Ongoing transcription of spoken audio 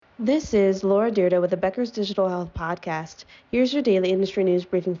This is Laura Dyrda with the Becker's Digital Health Podcast. Here's your daily industry news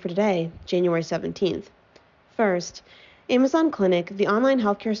briefing for today, January 17th. First, Amazon Clinic, the online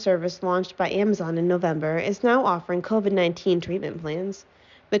healthcare service launched by Amazon in November, is now offering COVID-19 treatment plans.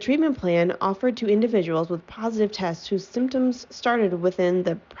 The treatment plan, offered to individuals with positive tests whose symptoms started within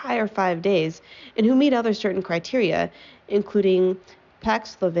the prior 5 days and who meet other certain criteria, including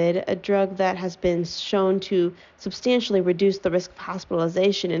Paxlovid, a drug that has been shown to substantially reduce the risk of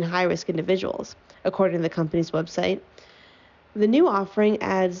hospitalization in high-risk individuals, according to the company's website. The new offering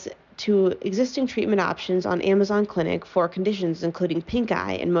adds to existing treatment options on Amazon Clinic for conditions including pink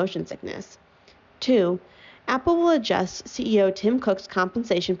eye and motion sickness. 2. Apple will adjust CEO Tim Cook's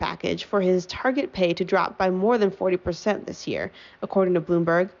compensation package for his target pay to drop by more than 40% this year, according to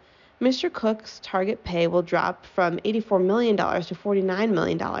Bloomberg. Mr. Cook's target pay will drop from $84 million to $49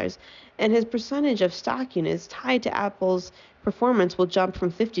 million, and his percentage of stock units tied to Apple's performance will jump from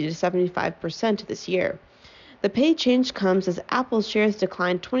 50 to 75% this year. The pay change comes as Apple's shares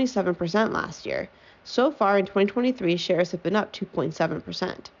declined 27% last year. So far in 2023, shares have been up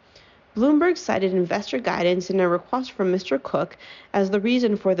 2.7%. Bloomberg cited investor guidance in a request from Mr. Cook as the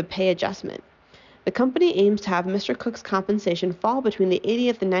reason for the pay adjustment. The company aims to have Mr. Cook's compensation fall between the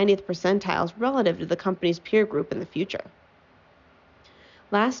 80th and 90th percentiles relative to the company's peer group in the future.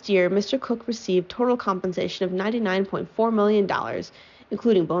 Last year, Mr. Cook received total compensation of $99.4 million,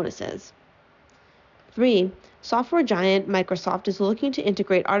 including bonuses. 3. Software giant Microsoft is looking to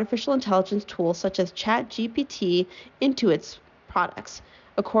integrate artificial intelligence tools such as ChatGPT into its products,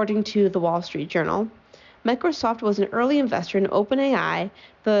 according to the Wall Street Journal. Microsoft was an early investor in OpenAI,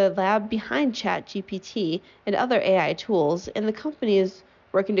 the lab behind ChatGPT and other AI tools, and the company is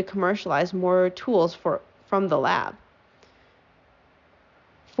working to commercialize more tools from the lab.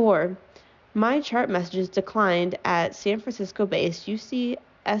 4. MyChart messages declined at San Francisco-based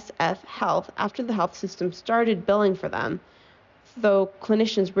UCSF Health after the health system started billing for them, though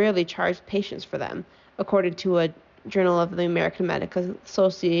clinicians rarely charge patients for them, according to a Journal of the American Medical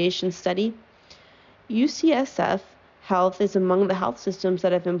Association study. UCSF Health is among the health systems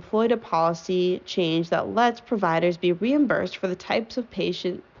that have employed a policy change that lets providers be reimbursed for the types of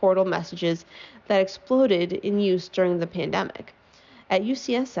patient portal messages that exploded in use during the pandemic. At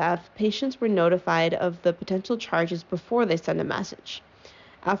UCSF, patients were notified of the potential charges before they send a message.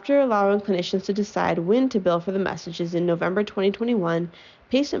 After allowing clinicians to decide when to bill for the messages in November 2021,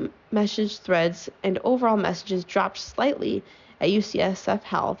 patient message threads and overall messages dropped slightly at UCSF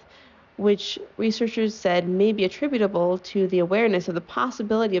Health, which researchers said may be attributable to the awareness of the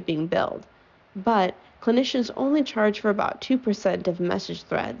possibility of being billed. But clinicians only charge for about 2% of message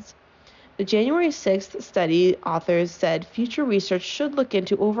threads. The January 6th study authors said future research should look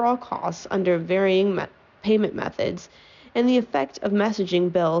into overall costs under varying payment methods and the effect of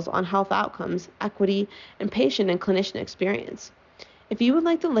messaging bills on health outcomes, equity, and patient and clinician experience. If you would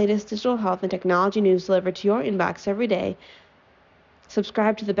like the latest digital health and technology news delivered to your inbox every day,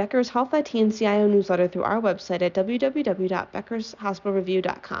 subscribe to the Becker's Health IT and CIO newsletter through our website at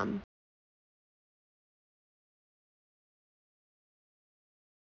www.beckershospitalreview.com.